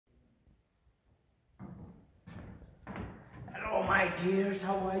Hi dears,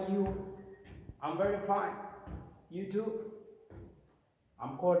 how are you? I'm very fine. You too?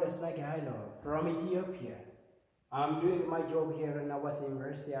 I'm called Snake Hilo from Ethiopia. I'm doing my job here in our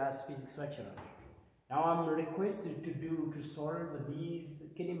university as physics lecturer. Now I'm requested to solve these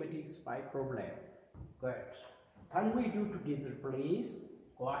kinematics by problem. Good. Can we do together, please?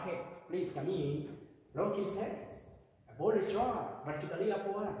 Go ahead. Please come in. Rocket says. A ball is run vertically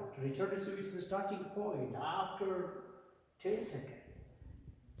upward. Return to its starting point after 10 seconds.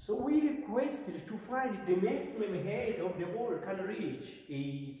 So we requested to find the maximum height of the ball can reach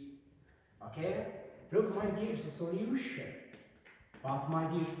is, okay? Look, my dear, the solution. But my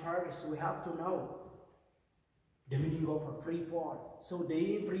dear, first we have to know the meaning of a free fall. So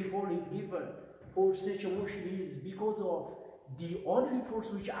the free fall is given for such a motion is because of the only force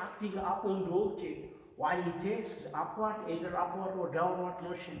which acting upon the object while it takes upward, either upward or downward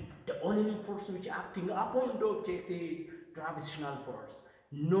motion. The only force which acting upon the object is gravitational force.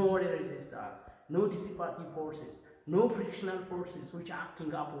 No resistance, no dissipative forces, no frictional forces which are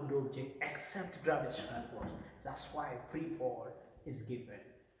acting upon the object except gravitational force. That's why free fall is given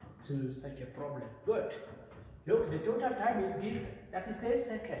to such a problem. Good. Look, the total time is given, that is 10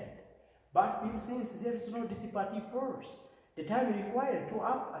 seconds. But since there is no dissipative force, the time required to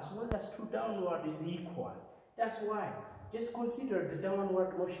up as well as to downward is equal. That's why just consider the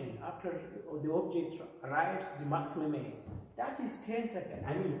downward motion after the object arrives the maximum height. That is 10 seconds,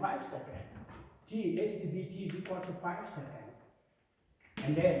 5 seconds. Let it be t is equal to 5 seconds.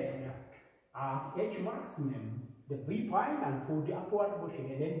 And then h maximum, the v final for the upward motion,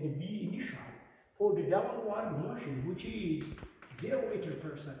 and then the v initial for the downward motion, which is 0 meter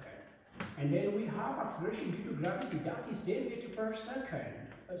per second. And then we have acceleration due to gravity, that is 10 meter per second,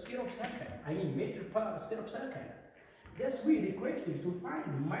 scale of second, meter per scale of second. Thus we requested to find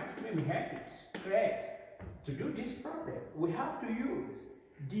the maximum height. Great. To do this problem, we have to use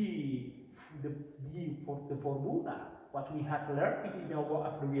the formula what we had learned in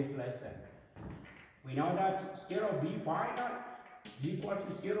our previous lesson. We know that scale of v final is equal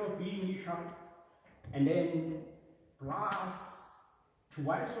to scale of v initial, and then plus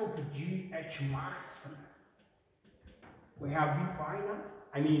twice of gh maximum. We have v final.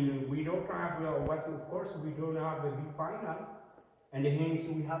 We don't have of course we don't have a v final, and hence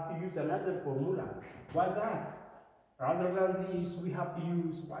we have to use another formula. What's that? Rather than this, we have to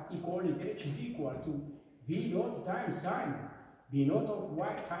use what we call it h is equal to v naught times time, v naught of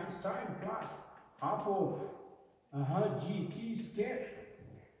y times time plus half of gt squared.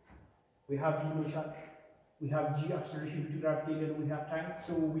 We have v initial, we have g acceleration due to gravity, and we have time,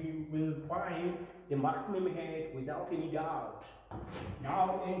 so we will find the maximum height without any doubt.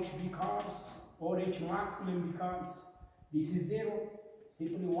 Now h becomes, or h maximum becomes, this is 0,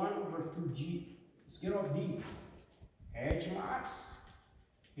 simply 1 over 2g, scale of this. h max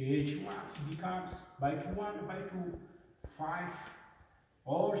becomes by 2, 1 by 2, 5,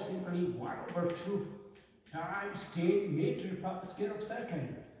 or simply 1 over 2 times 10 meter per scale of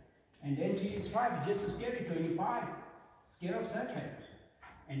second. And then t is 5, just to scale it, 25 scale of second.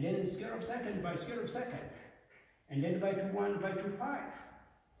 And then scale of second by scale of second. And then by 2, 1 by 2, 5.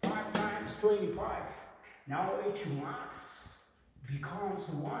 5 times 25. Now h max becomes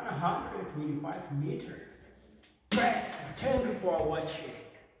 125 meters. Great! Thank you for watching.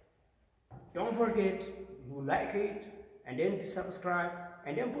 Don't forget, you like it, and then subscribe,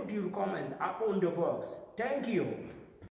 and then put your comment up on the box. Thank you.